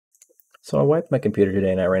So I wiped my computer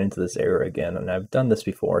today and I ran into this error again, and I've done this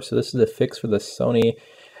before. So this is a fix for the Sony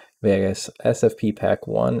Vegas SFP Pack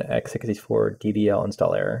 1 x64 DDL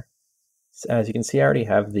install error. So as you can see, I already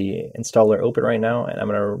have the installer open right now, and I'm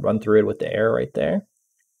going to run through it with the error right there.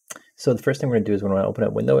 So the first thing we're going to do is we're going to open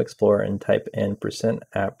up Window Explorer and type in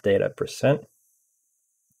 %appdata%.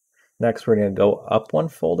 Next, we're going to go up one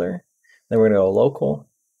folder, then we're going to go local,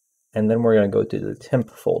 and then we're going to go to the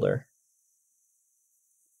temp folder.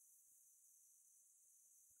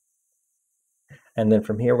 And then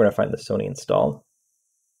from here, we're going to find the Sony install.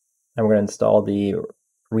 And we're going to install the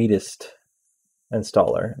redist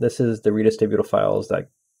installer. This is the redistributable files that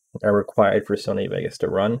are required for Sony Vegas to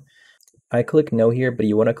run. I click no here, but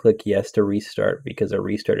you want to click yes to restart because a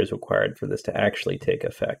restart is required for this to actually take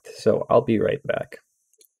effect. So I'll be right back.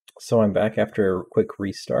 So I'm back after a quick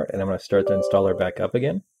restart, and I'm going to start the installer back up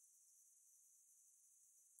again.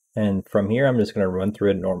 And from here, I'm just going to run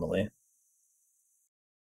through it normally.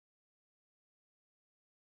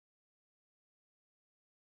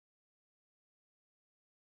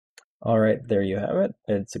 All right, there you have it.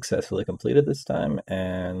 It successfully completed this time,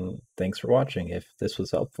 and thanks for watching. If this was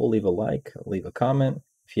helpful, leave a like, leave a comment.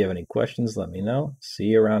 If you have any questions, let me know. See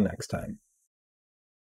you around next time.